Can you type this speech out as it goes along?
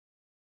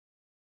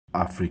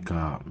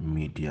Africa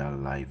Media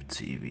Live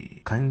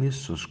TV. Kindly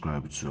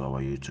subscribe to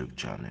our YouTube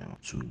channel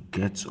to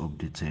get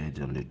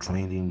updated on the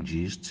trending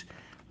gist,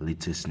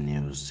 latest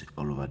news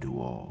all over the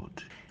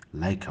world.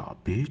 Like our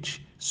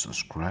page,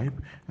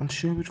 subscribe, and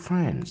share with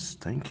friends.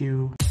 Thank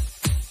you.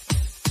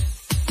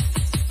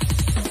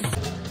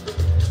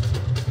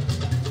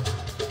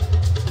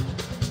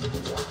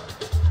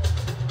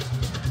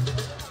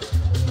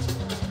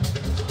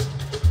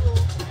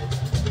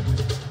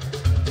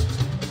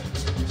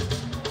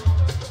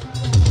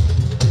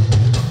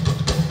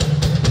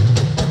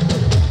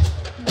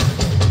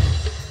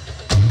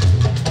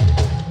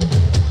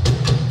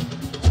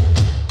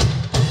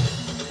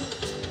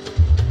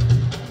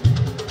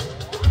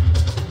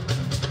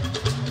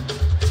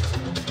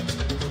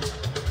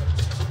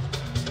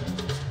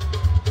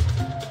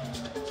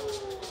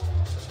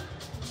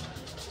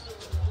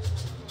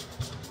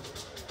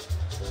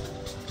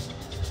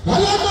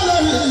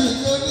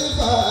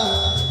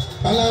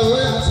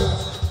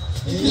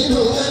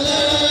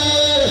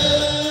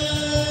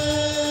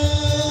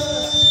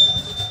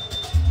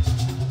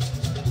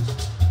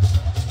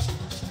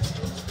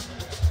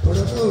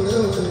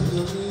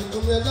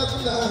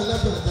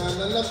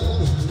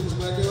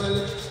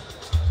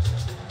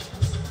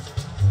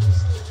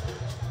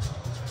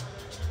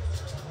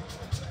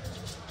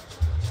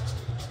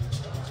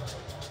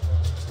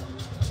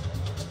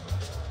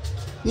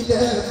 Ilé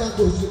ẹ̀fà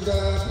kò ṣùgbà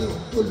ní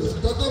òkúlò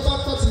tọ́tọ́ bá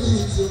pàtì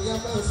ìṣòrí a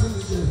máa sí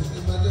ìṣẹ̀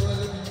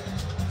ìbàdíwálé.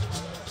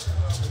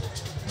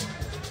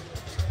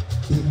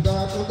 Ìgbà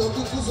àkọ́tọ̀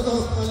kúkú sọ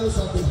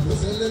alóṣàbò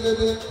ìgbésẹ̀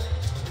elégédé.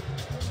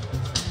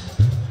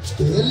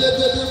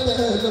 Elégédé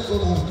mẹ́ẹ̀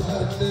lọ́kọ̀ọ́ àgbà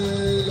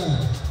nílà.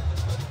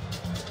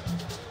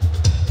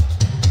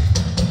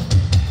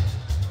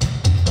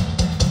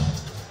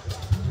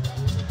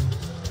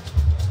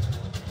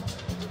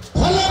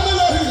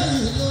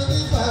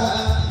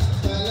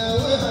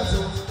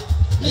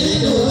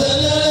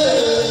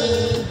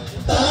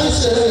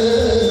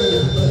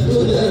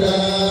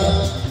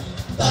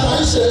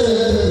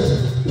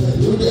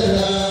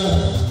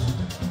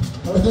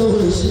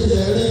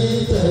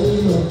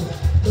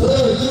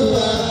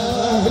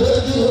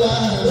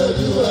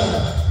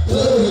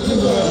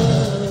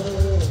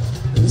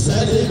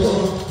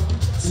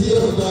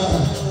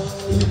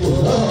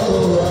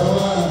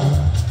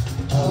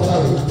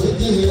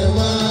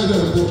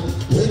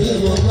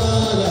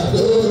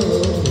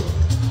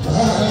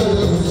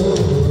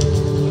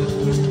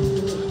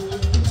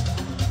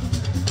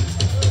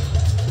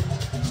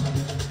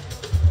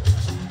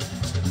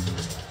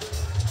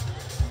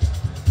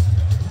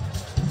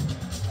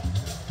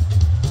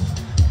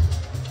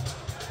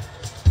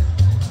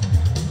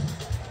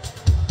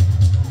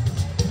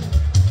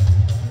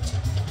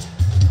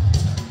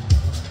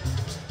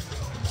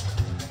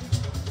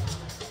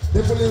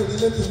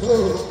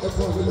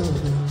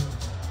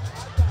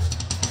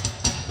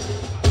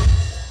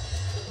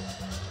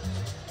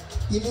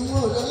 Inú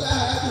wọn lọ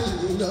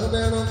láàdùn lọ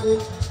mẹ́ranko.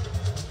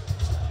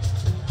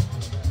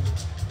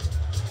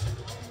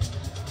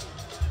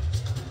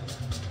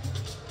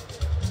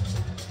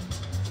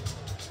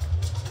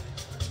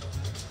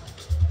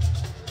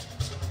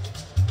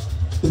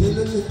 Èmi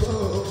ló ní kọ́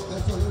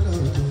ẹ̀fọ́ lọ́nà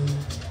òde.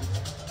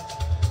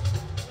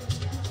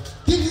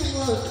 Inú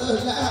wọn lọ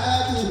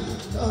láàdùn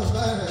lọ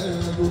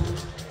mẹ́ranko.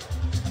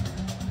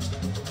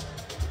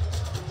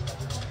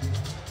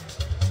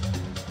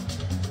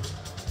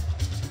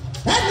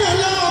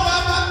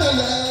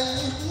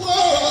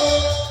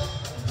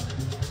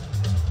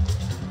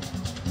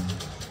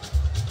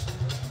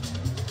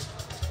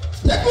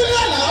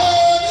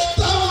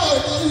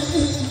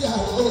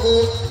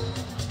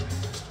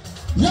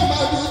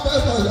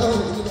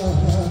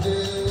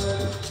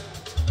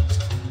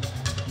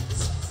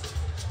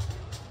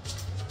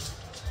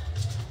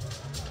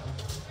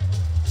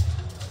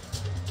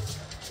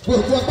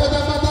 Gbogbo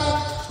pátápátá,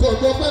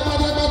 gbogbo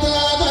pátápátá,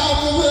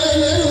 dáhùn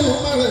wẹ́lẹ́ ló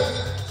máa rẹ̀.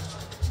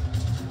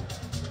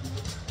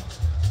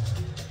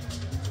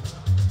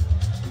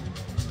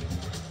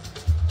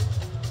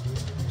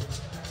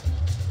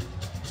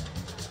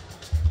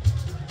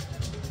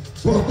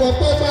 Gbogbo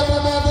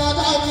pátápátá,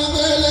 dáhùn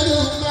wẹ́lẹ́ ló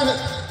máa rẹ̀.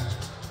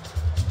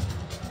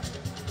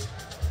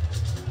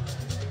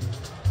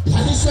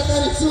 Yàrá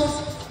ìṣẹ́kẹ̀rì tún,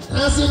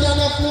 náà sì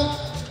dáná fún.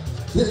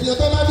 Ènìyàn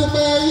tó bá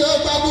dúpẹ́ yóò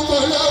gbá púpọ̀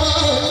lọ́wọ́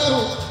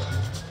Ọlọ́run.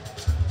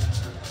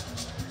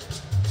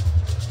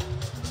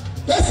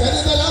 Bẹ́sẹ̀ ní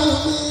Tọ́láhùn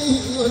ní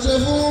òṣè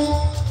fún.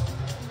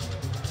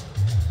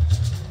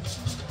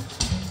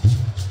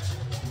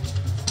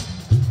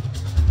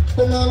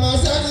 Kò màmá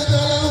sẹ́ni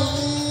Tọ́láhùn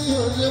ní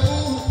òṣè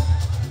fún.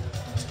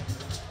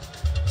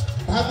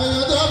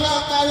 Àbẹ̀yàn tó bá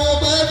pariwo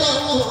pé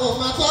bọ̀rùn ò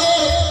máa tọ́.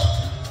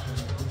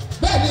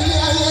 Bẹ́ẹ̀ ni ilé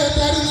ayé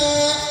tẹ́rí yẹ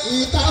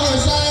ìta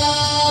ọ̀sá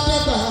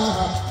dọ́gba.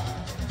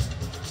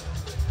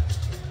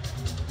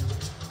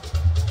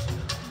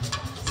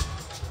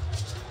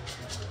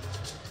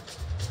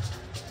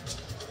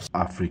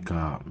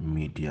 Africa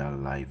Media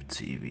Live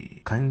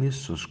TV. Kindly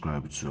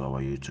subscribe to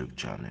our YouTube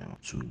channel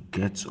to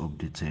get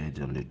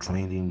updated on the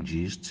trending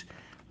gist,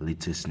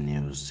 latest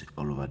news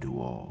all over the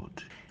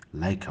world.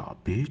 Like our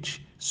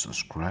page,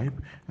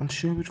 subscribe, and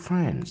share with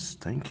friends.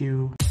 Thank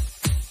you.